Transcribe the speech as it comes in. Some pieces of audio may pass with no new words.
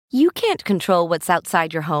You can't control what's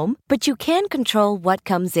outside your home, but you can control what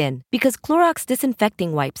comes in. Because Clorox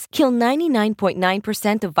disinfecting wipes kill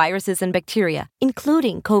 99.9% of viruses and bacteria,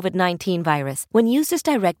 including COVID-19 virus, when used as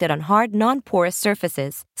directed on hard, non-porous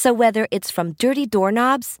surfaces. So whether it's from dirty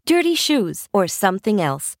doorknobs, dirty shoes, or something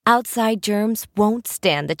else, outside germs won't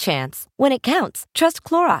stand a chance. When it counts, trust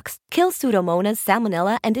Clorox. Kill Pseudomonas,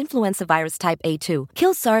 Salmonella, and influenza virus type A2.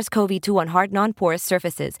 Kill SARS-CoV-2 on hard, non-porous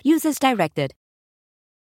surfaces. Use as directed.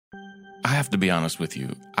 I have to be honest with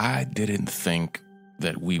you. I didn't think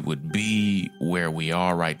that we would be where we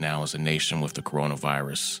are right now as a nation with the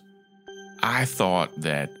coronavirus. I thought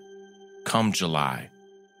that come July,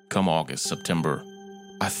 come August, September,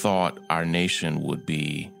 I thought our nation would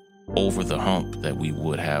be over the hump, that we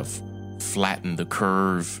would have flattened the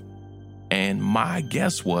curve. And my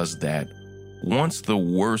guess was that once the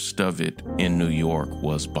worst of it in New York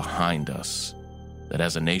was behind us, that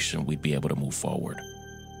as a nation we'd be able to move forward.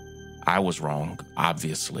 I was wrong,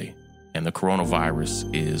 obviously, and the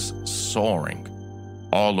coronavirus is soaring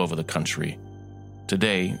all over the country.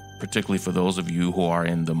 Today, particularly for those of you who are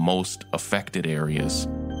in the most affected areas,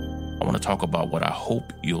 I want to talk about what I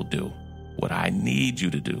hope you'll do, what I need you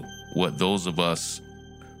to do, what those of us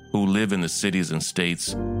who live in the cities and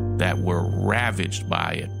states that were ravaged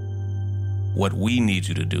by it, what we need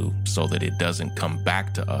you to do so that it doesn't come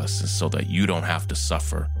back to us and so that you don't have to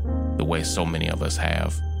suffer the way so many of us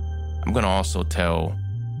have. I'm going to also tell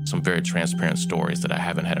some very transparent stories that I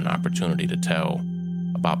haven't had an opportunity to tell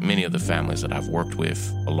about many of the families that I've worked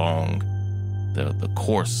with along the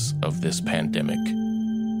course of this pandemic.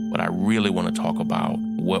 But I really want to talk about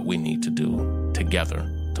what we need to do together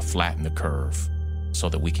to flatten the curve so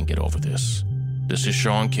that we can get over this. This is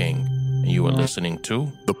Sean King, and you are listening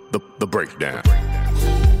to The Breakdown.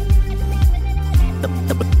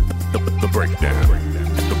 The Breakdown.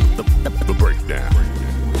 The Breakdown.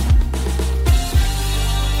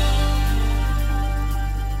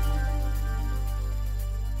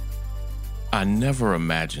 I never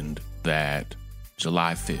imagined that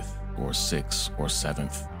July 5th or 6th or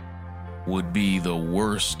 7th would be the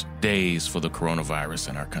worst days for the coronavirus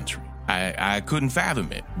in our country. I couldn't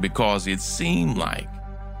fathom it because it seemed like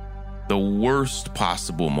the worst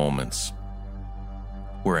possible moments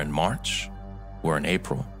were in March, were in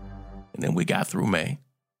April, and then we got through May.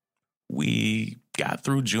 We got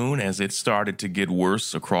through June as it started to get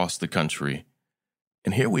worse across the country.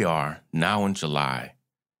 And here we are now in July.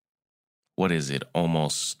 What is it?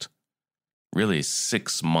 Almost really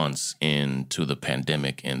 6 months into the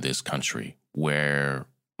pandemic in this country, where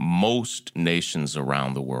most nations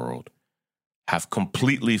around the world have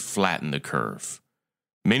completely flattened the curve.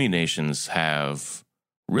 Many nations have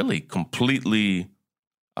really completely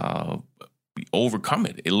overcome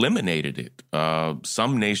it, eliminated it.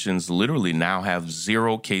 Some nations literally now have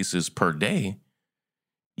 0 cases per day.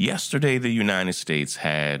 Yesterday, the United States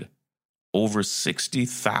had over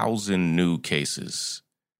 60,000 new cases.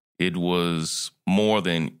 It was more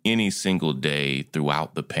than any single day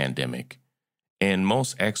throughout the pandemic. And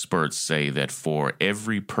most experts say that for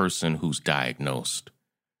every person who's diagnosed,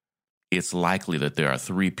 it's likely that there are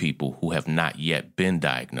 3 people who have not yet been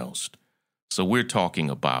diagnosed. So we're talking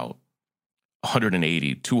about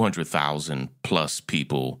 180, 200,000 plus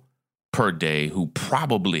people per day who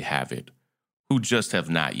probably have it, who just have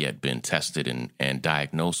not yet been tested and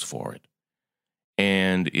diagnosed for it.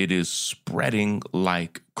 And it is spreading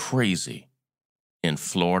like crazy in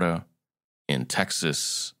Florida, in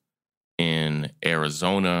Texas, in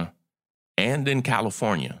Arizona, and in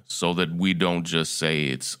California, so that we don't just say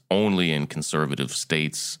it's only in conservative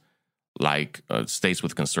states, like states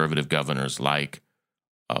with conservative governors like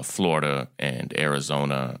Florida and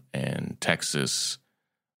Arizona and Texas.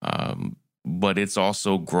 But it's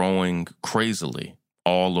also growing crazily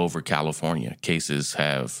all over California. Cases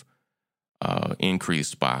have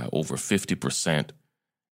increased by over 50%.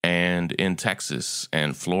 And in Texas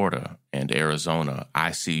and Florida and Arizona,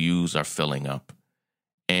 ICUs are filling up.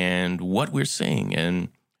 And what we're seeing, and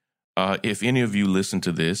if any of you listen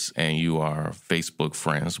to this and you are Facebook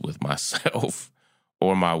friends with myself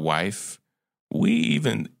or my wife, we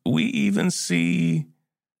even see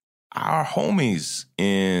our homies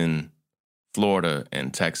in Florida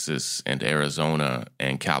and Texas and Arizona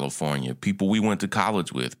and California, people we went to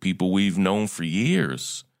college with, people we've known for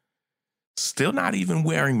years, still not even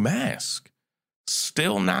wearing masks,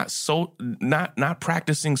 still not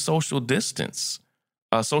practicing social distancing.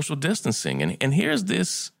 And here's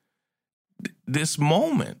this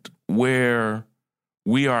moment where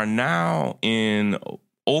we are now in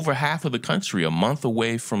over half of the country, a month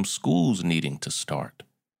away from schools needing to start.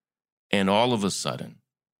 And all of a sudden,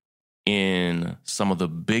 in some of the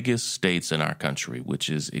biggest states in our country, which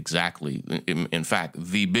is exactly, in fact,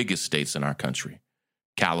 the biggest states in our country,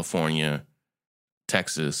 California,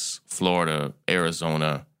 Texas, Florida,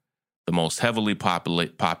 Arizona, the most heavily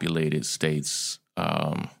populated states,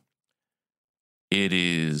 it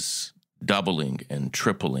is doubling and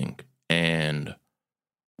tripling. And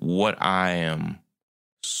what I am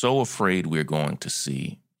so afraid we're going to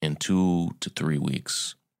see in 2 to 3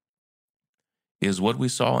 weeks is what we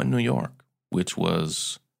saw in New York, which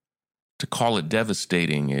was, to call it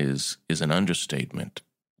devastating is an understatement.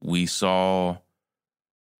 We saw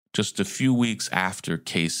just a few weeks after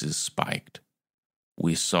cases spiked,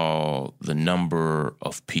 we saw the number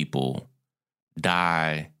of people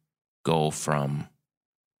die go from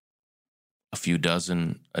a few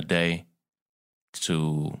dozen a day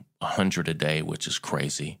to 100 a day, which is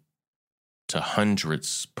crazy, to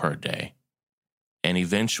hundreds per day. And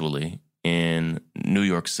eventually, in New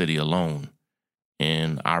York City alone,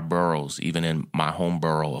 in our boroughs, even in my home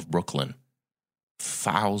borough of Brooklyn,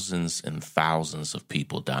 thousands and thousands of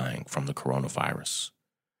people dying from the coronavirus.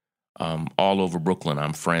 All over Brooklyn,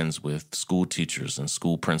 I'm friends with school teachers and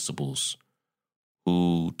school principals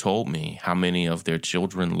who told me how many of their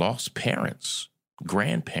children lost parents,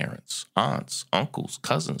 grandparents, aunts, uncles,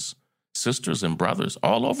 cousins, sisters, and brothers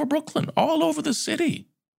all over Brooklyn, all over the city.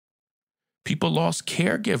 People lost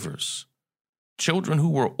caregivers, children who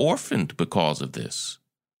were orphaned because of this.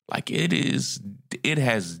 Like, it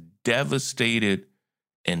has devastated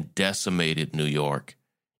and decimated New York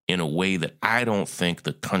in a way that I don't think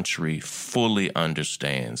the country fully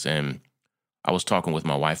understands. And I was talking with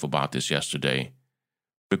my wife about this yesterday.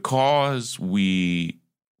 Because we,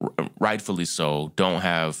 rightfully so, don't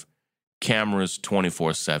have cameras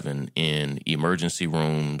 24/7 in emergency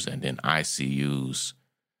rooms and in ICUs,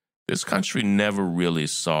 this country never really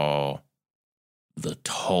saw the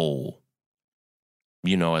toll,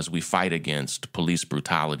 as we fight against police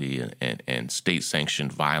brutality and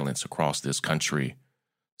state-sanctioned violence across this country.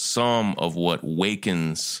 Some of what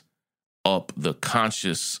wakens up the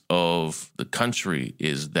conscience of the country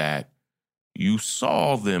is that you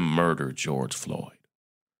saw them murder George Floyd.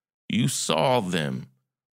 You saw them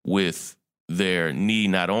with their knee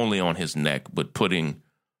not only on his neck, but putting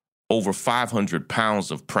over 500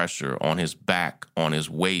 pounds of pressure on his back, on his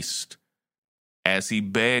waist, as he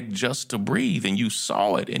begged just to breathe. And you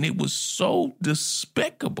saw it, and it was so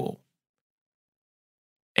despicable.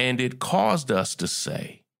 And it caused us to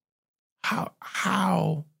say,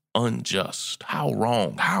 how unjust, how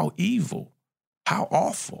wrong, how evil, how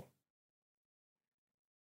awful.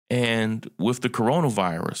 And with the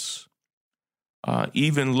coronavirus,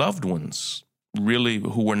 even loved ones really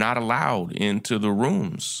who were not allowed into the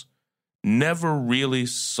rooms never really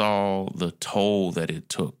saw the toll that it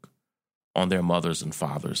took on their mothers and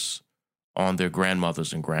fathers, on their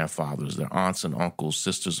grandmothers and grandfathers, their aunts and uncles,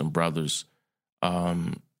 sisters and brothers.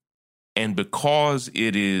 And because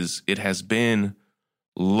it has been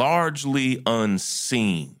largely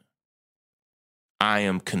unseen, I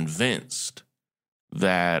am convinced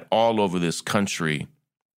that all over this country,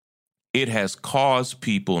 it has caused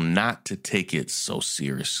people not to take it so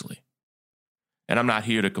seriously. And I'm not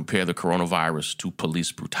here to compare the coronavirus to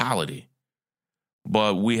police brutality,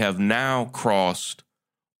 but we have now crossed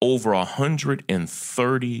over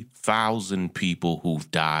 130,000 people who've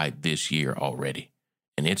died this year already.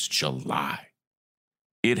 And it's July.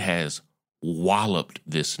 It has walloped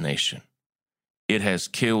this nation. It has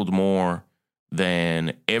killed more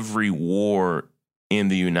than every war in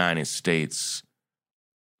the United States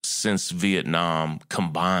since Vietnam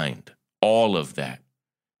combined, all of that.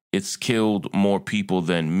 It's killed more people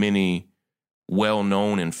than many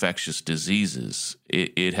well-known infectious diseases.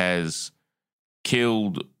 It has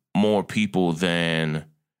killed more people than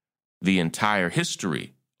the entire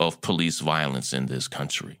history of police violence in this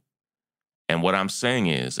country. And what I'm saying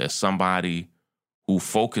is, as somebody who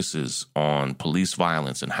focuses on police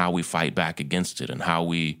violence and how we fight back against it and how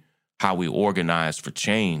we organize for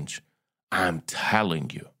change, I'm telling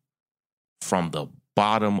you from the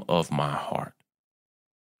bottom of my heart,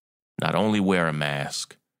 not only wear a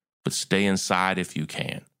mask, but stay inside if you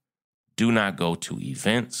can. Do not go to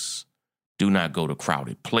events. Do not go to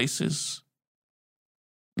crowded places.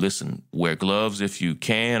 Listen, wear gloves if you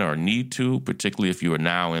can or need to, particularly if you are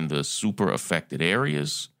now in the super affected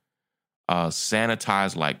areas.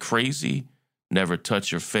 Sanitize like crazy. Never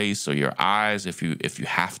touch your face or your eyes. If you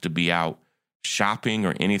have to be out shopping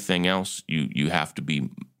or anything else, you have to be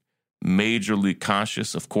majorly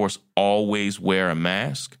conscious. Of course, always wear a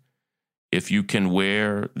mask. If you can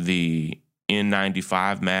wear the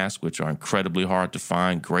N95 masks, which are incredibly hard to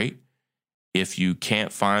find, great. If you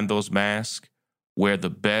can't find those masks, wear the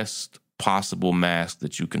best possible mask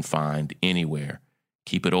that you can find anywhere.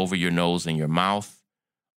 Keep it over your nose and your mouth.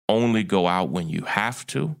 Only go out when you have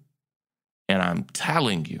to. And I'm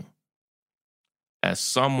telling you, as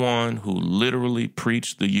someone who literally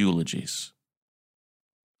preached the eulogies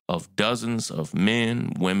of dozens of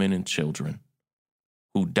men, women, and children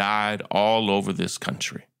who died all over this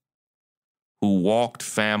country, who walked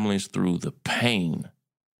families through the pain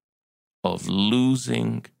of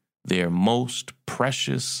losing their most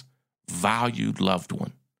precious, valued loved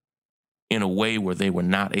one in a way where they were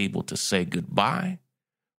not able to say goodbye,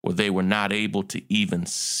 where they were not able to even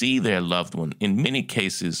see their loved one, in many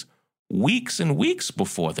cases, weeks and weeks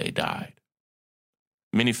before they died.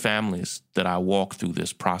 Many families that I walked through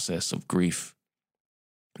this process of grief,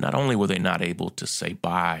 not only were they not able to say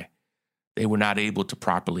bye, they were not able to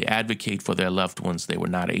properly advocate for their loved ones. They were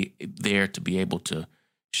not there to be able to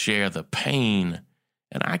share the pain.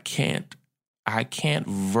 And I can't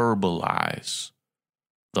verbalize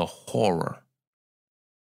the horror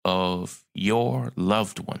of your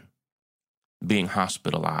loved one being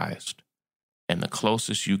hospitalized. And the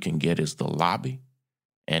closest you can get is the lobby.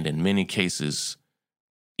 And in many cases,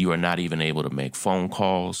 you are not even able to make phone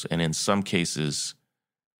calls. And in some cases,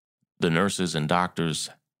 the nurses and doctors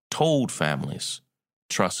told families,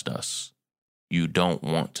 trust us, you don't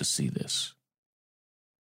want to see this.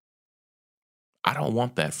 I don't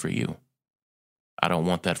want that for you. I don't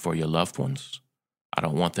want that for your loved ones. I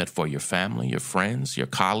don't want that for your family, your friends, your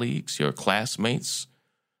colleagues, your classmates,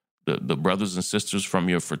 the brothers and sisters from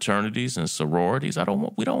your fraternities and sororities.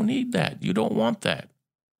 We don't need that. You don't want that.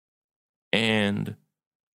 And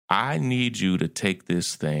I need you to take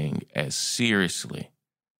this thing as seriously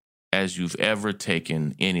as you've ever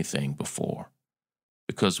taken anything before.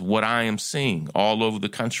 Because what I am seeing all over the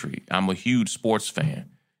country, I'm a huge sports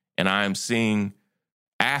fan, and I am seeing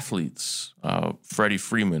athletes, Freddie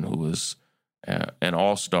Freeman, who was an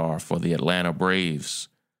all-star for the Atlanta Braves,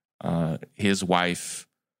 his wife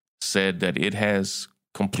said that it has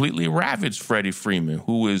completely ravaged Freddie Freeman,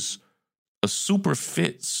 who is a super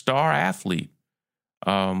fit star athlete.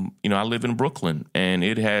 I live in Brooklyn, and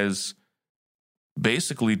it has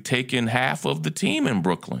basically taken half of the team in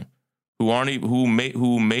Brooklyn who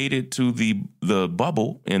made it to the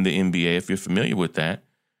bubble in the NBA, if you're familiar with that.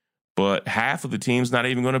 But half of the team's not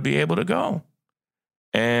even going to be able to go.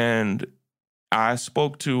 And I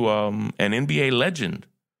spoke to an NBA legend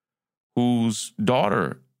whose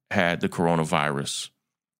daughter had the coronavirus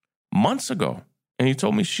months ago, and he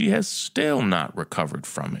told me she has still not recovered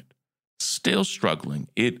from it, still struggling.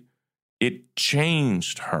 It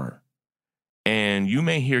changed her. And you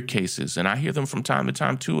may hear cases, and I hear them from time to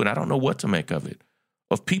time too, and I don't know what to make of it,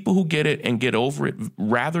 of people who get it and get over it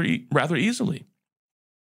rather easily.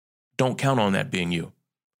 Don't count on that being you.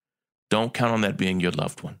 Don't count on that being your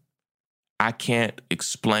loved one. I can't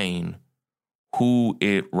explain who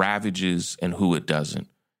it ravages and who it doesn't.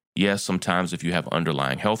 Yes, sometimes if you have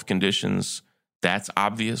underlying health conditions, that's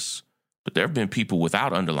obvious. But there have been people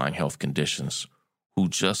without underlying health conditions who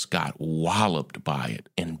just got walloped by it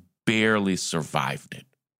and barely survived it.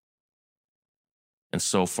 And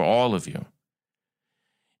so for all of you,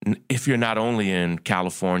 if you're not only in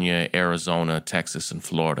California, Arizona, Texas, and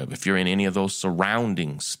Florida, if you're in any of those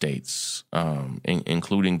surrounding states,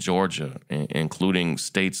 including Georgia, including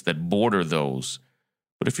states that border those,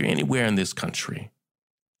 but if you're anywhere in this country,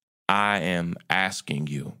 I am asking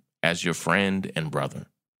you, as your friend and brother,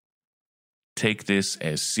 take this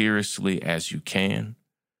as seriously as you can,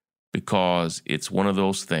 because it's one of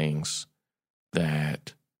those things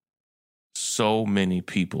that so many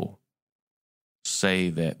people say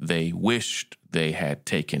that they wished they had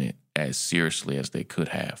taken it as seriously as they could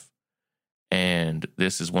have. And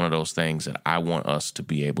this is one of those things that I want us to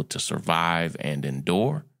be able to survive and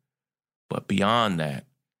endure. But beyond that,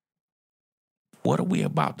 what are we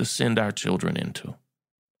about to send our children into?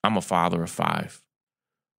 I'm a father of 5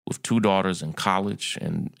 with 2 daughters in college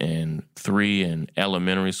and 3 in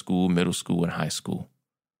elementary school, middle school, and high school.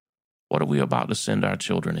 What are we about to send our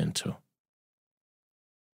children into?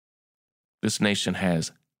 This nation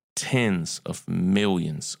has tens of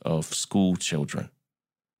millions of school children.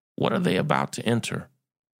 What are they about to enter?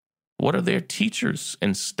 What are their teachers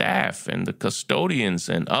and staff and the custodians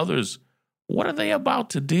and others? What are they about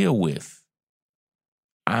to deal with?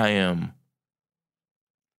 I am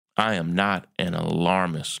not an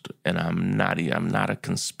alarmist, and I'm not a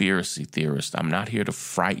conspiracy theorist. I'm not here to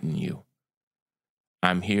frighten you.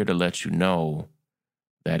 I'm here to let you know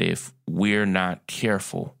that if we're not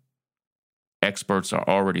careful, experts are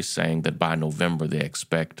already saying that by November they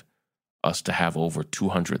expect us to have over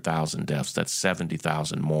 200,000 deaths. That's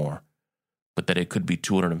 70,000 more. But that it could be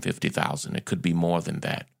 250,000. It could be more than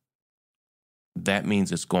that. That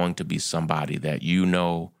means it's going to be somebody that you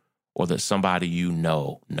know or that somebody you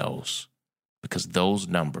know knows. Because those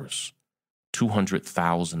numbers,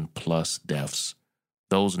 200,000 plus deaths,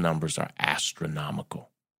 those numbers are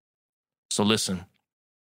astronomical. So listen,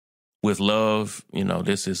 with love,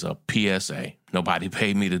 this is a PSA. Nobody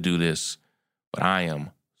paid me to do this, but I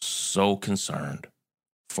am so concerned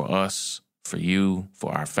for us, for you,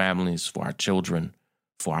 for our families, for our children,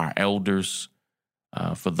 for our elders,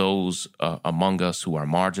 for those among us who are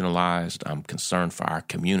marginalized. I'm concerned for our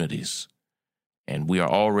communities. And we are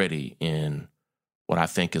already in what I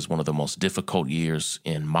think is one of the most difficult years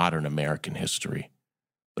in modern American history.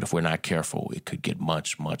 But if we're not careful, it could get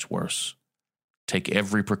much, much worse. Take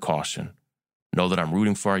every precaution. Know that I'm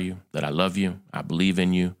rooting for you, that I love you, I believe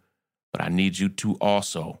in you, but I need you to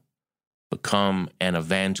also become an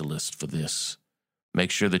evangelist for this.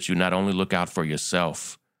 Make sure that you not only look out for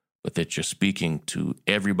yourself, but that you're speaking to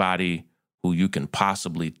everybody who you can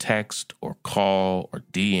possibly text or call or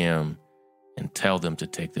DM and tell them to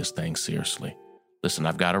take this thing seriously. Listen,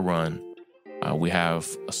 I've got to run. We have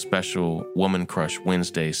a special Woman Crush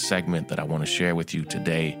Wednesday segment that I want to share with you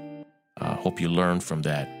today. Hope you learn from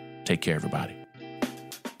that. Take care, everybody.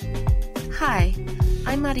 Hi,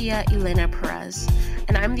 I'm Maria Elena Perez,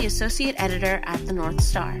 and I'm the Associate Editor at The North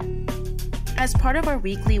Star. As part of our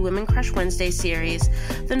weekly Women Crush Wednesday series,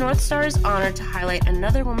 The North Star is honored to highlight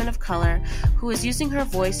another woman of color who is using her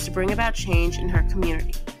voice to bring about change in her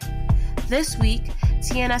community. This week,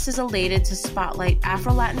 TNS is elated to spotlight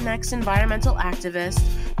Afro-Latinx environmental activist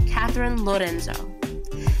Catherine Lorenzo.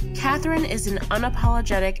 Catherine is an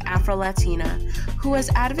unapologetic Afro-Latina who has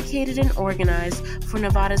advocated and organized for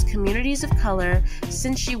Nevada's communities of color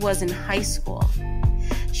since she was in high school.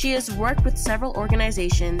 She has worked with several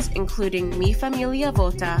organizations, including Mi Familia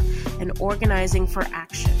Vota and Organizing for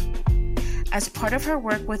Action. As part of her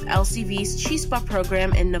work with LCV's Chispa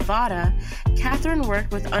program in Nevada, Catherine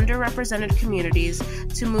worked with underrepresented communities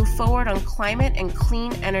to move forward on climate and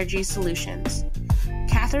clean energy solutions.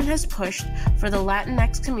 Catherine has pushed for the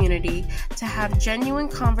Latinx community to have genuine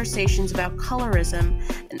conversations about colorism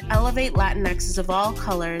and elevate Latinxes of all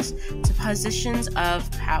colors to positions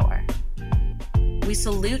of power. We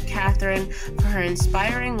salute Catherine for her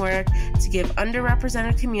inspiring work to give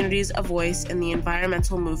underrepresented communities a voice in the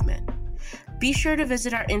environmental movement. Be sure to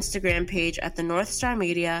visit our Instagram page at The North Star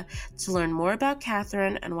Media to learn more about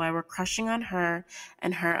Catherine and why we're crushing on her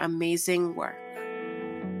and her amazing work.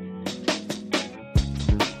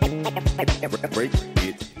 Break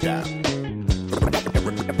it down. Break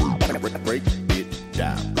it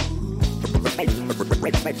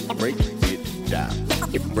down. Break it down.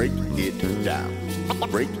 Break it down.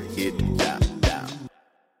 Break it down.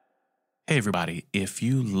 Hey, everybody. If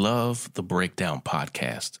you love the Breakdown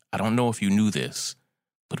podcast, I don't know if you knew this,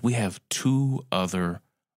 but we have two other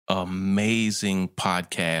amazing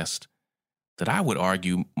podcasts that I would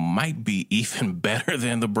argue might be even better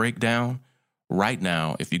than the Breakdown. Right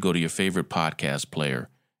now, if you go to your favorite podcast player,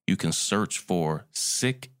 you can search for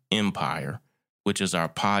Sick Empire, which is our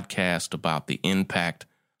podcast about the impact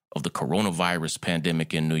of the coronavirus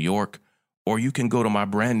pandemic in New York. Or you can go to my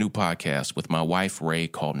brand new podcast with my wife, Ray,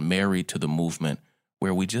 called Married to the Movement,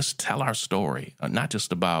 where we just tell our story, not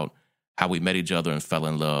just about how we met each other and fell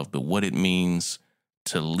in love, but what it means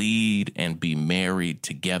to lead and be married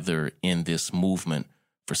together in this movement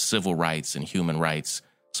for civil rights and human rights.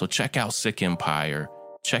 So check out Sick Empire,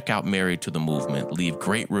 check out Married to the Movement, leave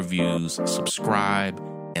great reviews, subscribe,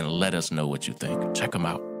 and let us know what you think. Check them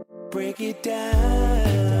out. Break it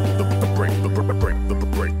down. The break down. The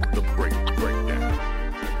break down.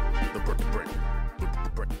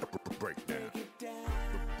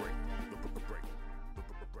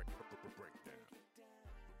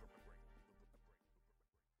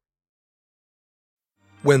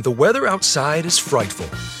 When the weather outside is frightful,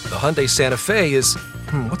 the Hyundai Santa Fe is,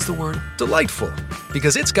 delightful.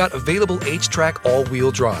 Because it's got available H-Track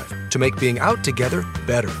all-wheel drive to make being out together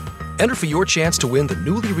better. Enter for your chance to win the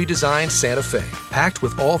newly redesigned Santa Fe, packed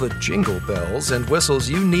with all the jingle bells and whistles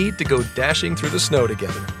you need to go dashing through the snow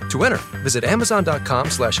together. To enter, visit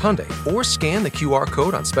Amazon.com/Hyundai or scan the QR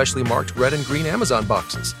code on specially marked red and green Amazon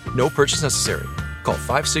boxes. No purchase necessary. Call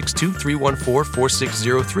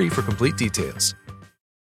 562-314-4603 for complete details.